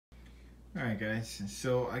Alright guys,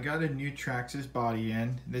 so I got a new Traxxas body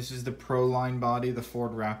in. This is the Proline body, the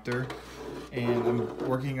Ford Raptor, and I'm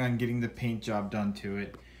working on getting the paint job done to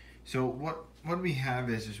it. So what we have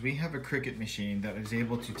is we have a Cricut machine that is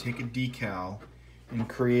able to take a decal and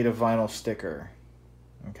create a vinyl sticker.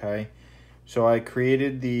 Okay, so I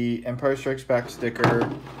created the Empire Strikes Back sticker,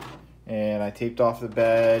 and I taped off the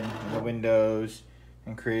bed and the windows,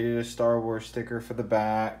 and created a Star Wars sticker for the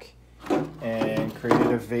back, and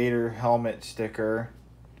created a Vader helmet sticker.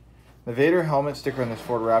 The Vader helmet sticker on this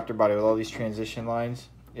Ford Raptor body with all these transition lines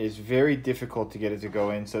is very difficult to get it to go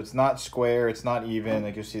in. So it's not square, it's not even.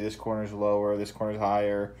 Like you'll see this corner's lower, this corner's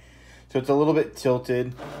higher. So it's a little bit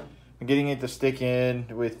tilted. Getting it to stick in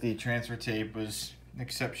with the transfer tape was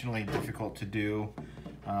exceptionally difficult to do.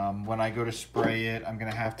 When I go to spray it, I'm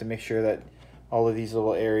gonna have to make sure that all of these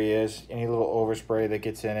little areas, any little overspray that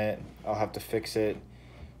gets in it, I'll have to fix it.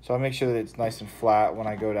 So I'll make sure that it's nice and flat when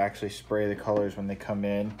I go to actually spray the colors when they come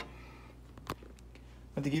in.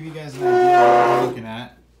 But to give you guys an idea of what we're looking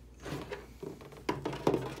at.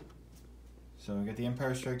 So we got the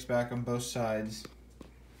Empire Strikes Back on both sides.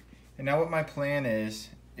 And now what my plan is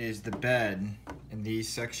the bed in these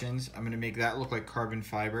sections. I'm gonna make that look like carbon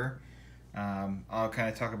fiber. I'll kind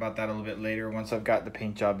of talk about that a little bit later once I've got the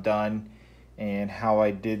paint job done and how I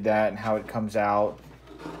did that and how it comes out.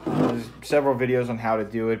 There's several videos on how to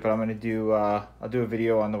do it, but I'm gonna do I'll do a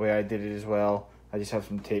video on the way I did it as well. I just have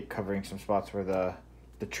some tape covering some spots where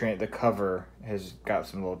the cover has got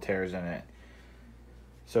some little tears in it.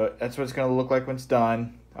 So that's what it's gonna look like when it's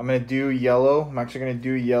done. I'm gonna do yellow. I'm actually gonna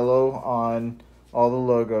do yellow on all the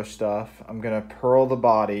logo stuff. I'm gonna pearl the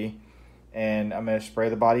body, and I'm gonna spray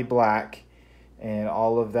the body black, and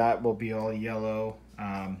all of that will be all yellow.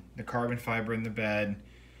 The carbon fiber in the bed.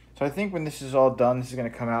 So I think when this is all done, this is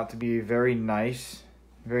going to come out to be a very nice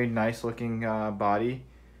looking body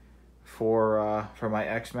for my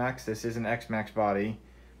X-Maxx. This is an X-Maxx body,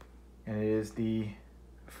 and it is the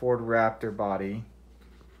Ford Raptor body.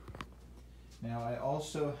 Now I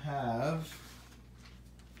also have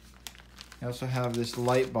this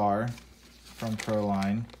light bar from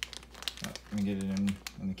Proline. Oh, let me get it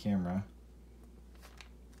in the camera.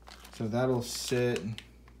 So that'll sit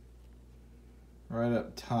right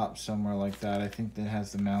up top somewhere like that. I think that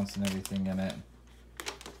has the mounts and everything in it.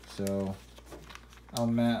 So I'll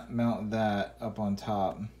mount that up on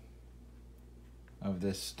top of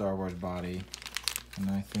this Star Wars body,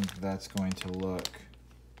 and I think that's going to look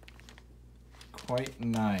quite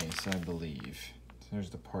nice, I believe. So there's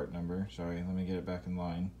the part number. Sorry, let me get it back in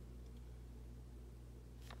line.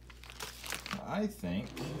 I think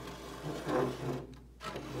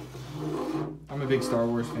I'm a big Star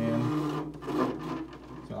Wars fan,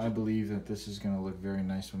 so I believe that this is going to look very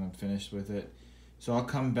nice when I'm finished with it. So I'll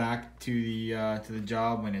come back to the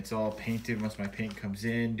job when it's all painted, once my paint comes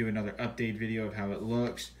in, do another update video of how it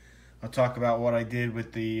looks. I'll talk about what I did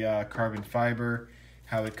with the carbon fiber,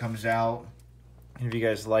 how it comes out. And if you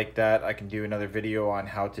guys like that, I can do another video on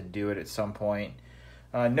how to do it at some point.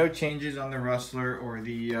 No changes on the rustler or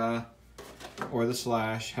the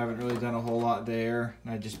slash. Haven't really done a whole lot there.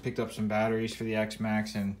 I just picked up some batteries for the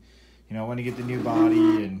X-Maxx, and you know, I want to get the new body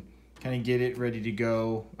and kind of get it ready to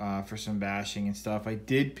go for some bashing and stuff. I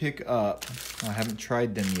did pick up, I haven't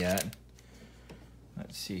tried them yet.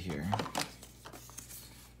 Let's see here.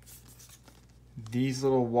 These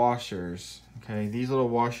little washers, okay, these little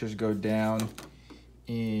washers go down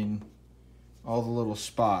in all the little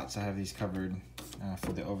spots. I have these covered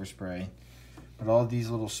for the overspray. But all these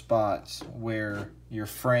little spots where your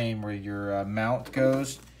frame, where your mount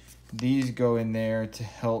goes, these go in there to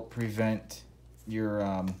help prevent your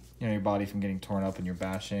your body from getting torn up in your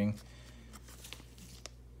bashing.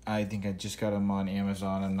 I think I just got them on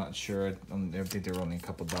Amazon. I'm not sure. I think they were only a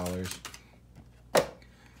couple dollars.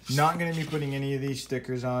 Not going to be putting any of these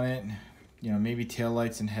stickers on it. You know, maybe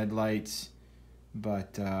taillights and headlights,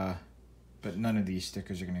 but none of these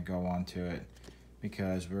stickers are going to go onto it,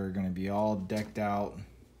 because we're going to be all decked out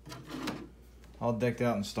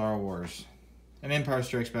in Star Wars. And Empire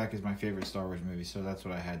Strikes Back is my favorite Star Wars movie, so that's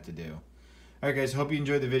what I had to do. Alright guys, hope you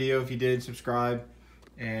enjoyed the video. If you did, subscribe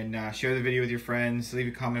and share the video with your friends. Leave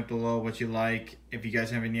a comment below what you like. If you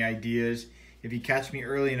guys have any ideas, if you catch me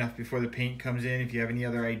early enough before the paint comes in, if you have any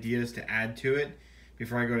other ideas to add to it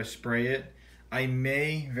before I go to spray it, I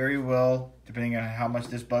may very well, depending on how much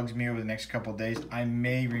this bugs me over the next couple of days, I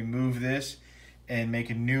may remove this and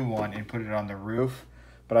make a new one and put it on the roof.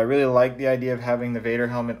 But I really like the idea of having the Vader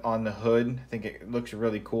helmet on the hood. I think it looks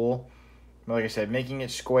really cool. But like I said, making it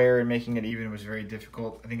square and making it even was very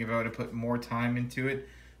difficult. I think if I would have put more time into it,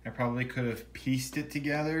 I probably could have pieced it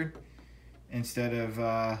together instead of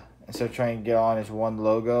instead of trying to get on as one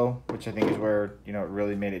logo, which I think is where, you know, it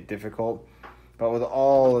really made it difficult. But with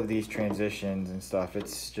all of these transitions and stuff,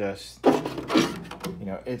 it's just, you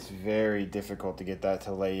know, it's very difficult to get that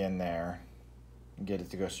to lay in there and get it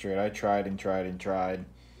to go straight. I tried and tried and tried,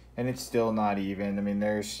 and it's still not even. I mean,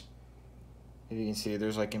 there's, if you can see,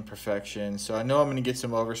 there's like imperfections. So I know I'm going to get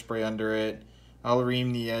some overspray under it. I'll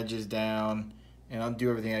ream the edges down, and I'll do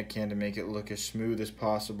everything I can to make it look as smooth as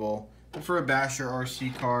possible. But for a Basher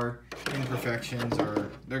RC car, imperfections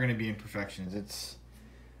they're going to be imperfections. It's,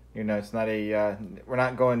 you know, it's not a, we're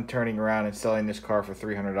not turning around and selling this car for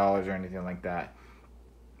 $300 or anything like that.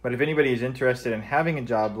 But if anybody is interested in having a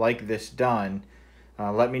job like this done,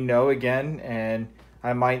 let me know again, and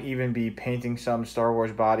I might even be painting some Star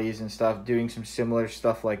Wars bodies and stuff, doing some similar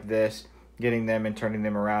stuff like this, getting them and turning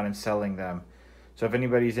them around and selling them. So if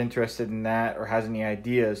anybody's interested in that or has any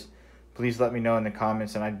ideas, please let me know in the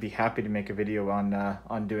comments, and I'd be happy to make a video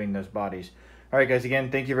on doing those bodies. All right, guys,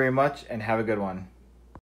 again, thank you very much, and have a good one.